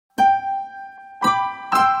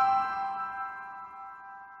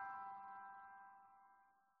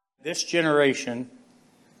This generation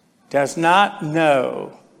does not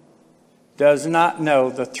know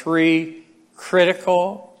the three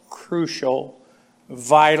critical, crucial,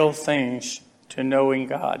 vital things to knowing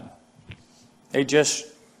God. They just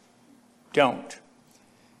don't.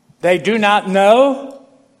 They do not know.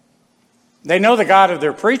 They know the God of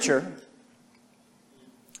their preacher.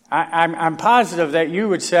 I'm positive that you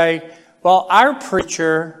would say, well, our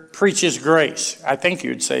preacher preaches grace. I think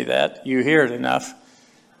you'd say that. You hear it enough.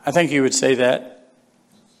 I think you would say that.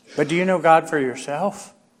 But do you know God for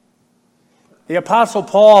yourself? The Apostle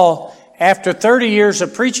Paul, after 30 years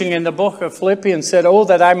of preaching in the book of Philippians, said, oh,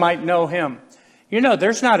 that I might know him. You know,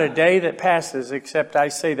 there's not a day that passes except I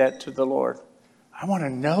say that to the Lord. I want to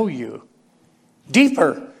know you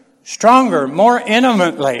deeper, stronger, more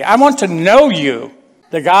intimately. I want to know you.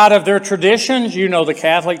 The God of their traditions, you know the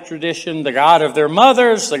Catholic tradition, the God of their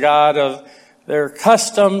mothers, the God of their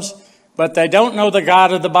customs, but they don't know the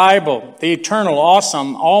God of the Bible, the eternal,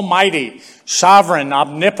 awesome, almighty, sovereign,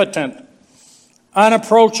 omnipotent,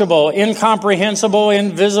 unapproachable, incomprehensible,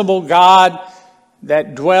 invisible God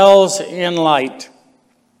that dwells in light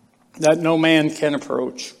that no man can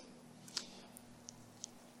approach.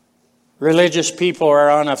 Religious people are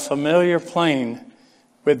on a familiar plane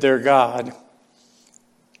with their God.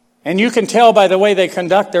 And you can tell by the way they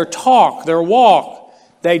conduct their talk, their walk,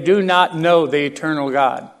 they do not know the eternal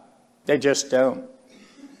God. They just don't.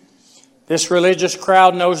 This religious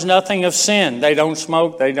crowd knows nothing of sin. They don't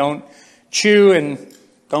smoke, they don't chew, and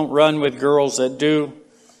don't run with girls that do.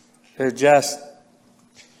 They're just,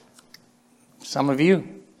 some of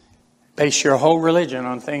you base your whole religion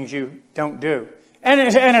on things you don't do. And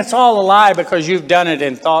it's all a lie because you've done it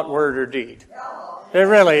in thought, word, or deed. It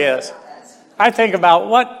really is. I think about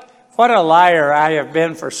what a liar I have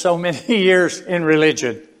been for so many years in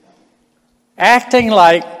religion. Acting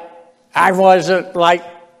like I wasn't like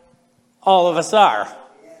all of us are.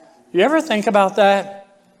 You ever think about that?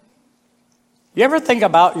 You ever think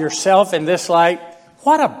about yourself in this light?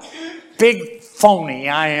 What a big phony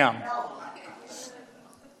I am.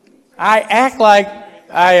 I act like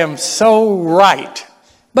I am so right,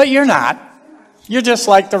 but you're not. You're just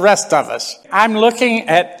like the rest of us. I'm looking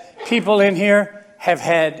at people in here have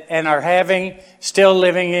had and are having, still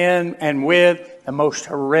living in and with the most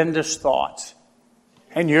horrendous thoughts.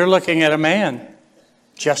 And you're looking at a man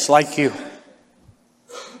just like you.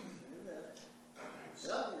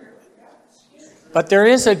 But there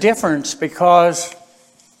is a difference because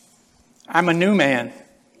I'm a new man.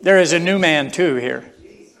 There is a new man too here.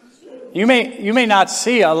 You may not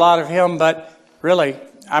see a lot of him, but really,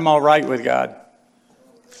 I'm all right with God.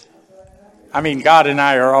 I mean, God and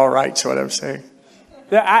I are all right, is what I'm saying.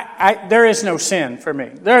 There is no sin for me.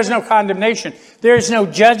 There is no condemnation. There is no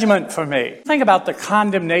judgment for me. Think about the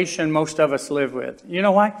condemnation most of us live with. You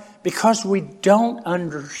know why? Because we don't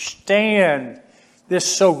understand this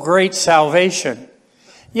so great salvation.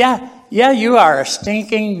 Yeah, you are a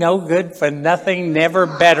stinking, no good for nothing, never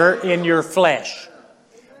better in your flesh.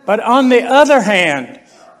 But on the other hand,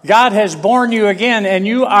 God has born you again and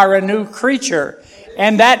you are a new creature.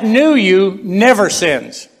 And that new you never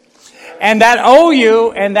sins. And that old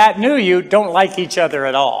you and that new you don't like each other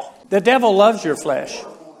at all. The devil loves your flesh.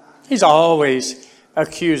 He's always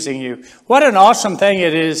accusing you. What an awesome thing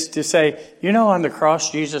it is to say, you know, on the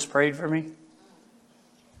cross, Jesus prayed for me.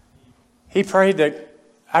 He prayed that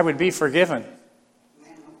I would be forgiven.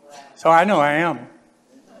 So I know I am.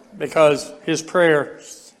 Because his prayer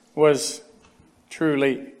was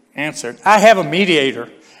truly answered. I have a mediator.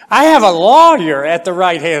 I have a lawyer at the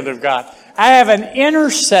right hand of God. I have an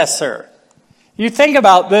intercessor. You think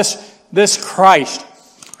about this Christ,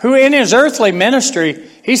 who in his earthly ministry,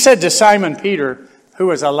 he said to Simon Peter, who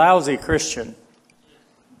was a lousy Christian,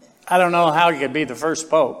 I don't know how he could be the first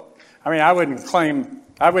pope. I mean, I wouldn't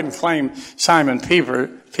claim Simon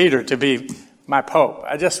Peter to be my pope.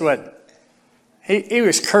 I just wouldn't. He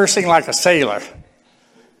was cursing like a sailor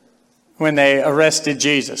when they arrested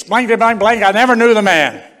Jesus. Blank, blank, blank, I never knew the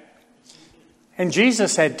man. And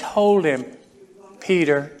Jesus had told him,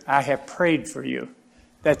 Peter, I have prayed for you,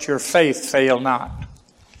 that your faith fail not.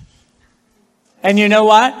 And you know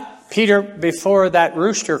what? Peter, before that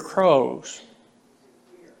rooster crows,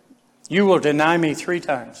 you will deny me 3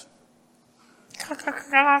 times.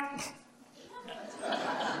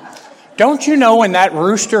 Don't you know when that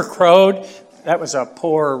rooster crowed? That was a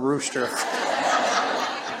poor rooster.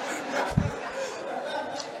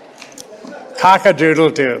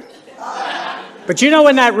 Cock-a-doodle-doo. But you know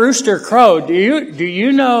when that rooster crowed, do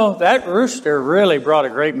you know that rooster really brought a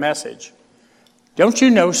great message? Don't you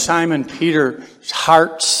know Simon Peter's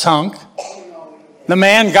heart sunk? The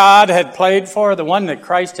man God had prayed for, the one that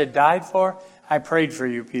Christ had died for, I prayed for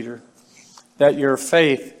you, Peter, that your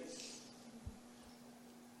faith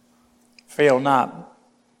fail not.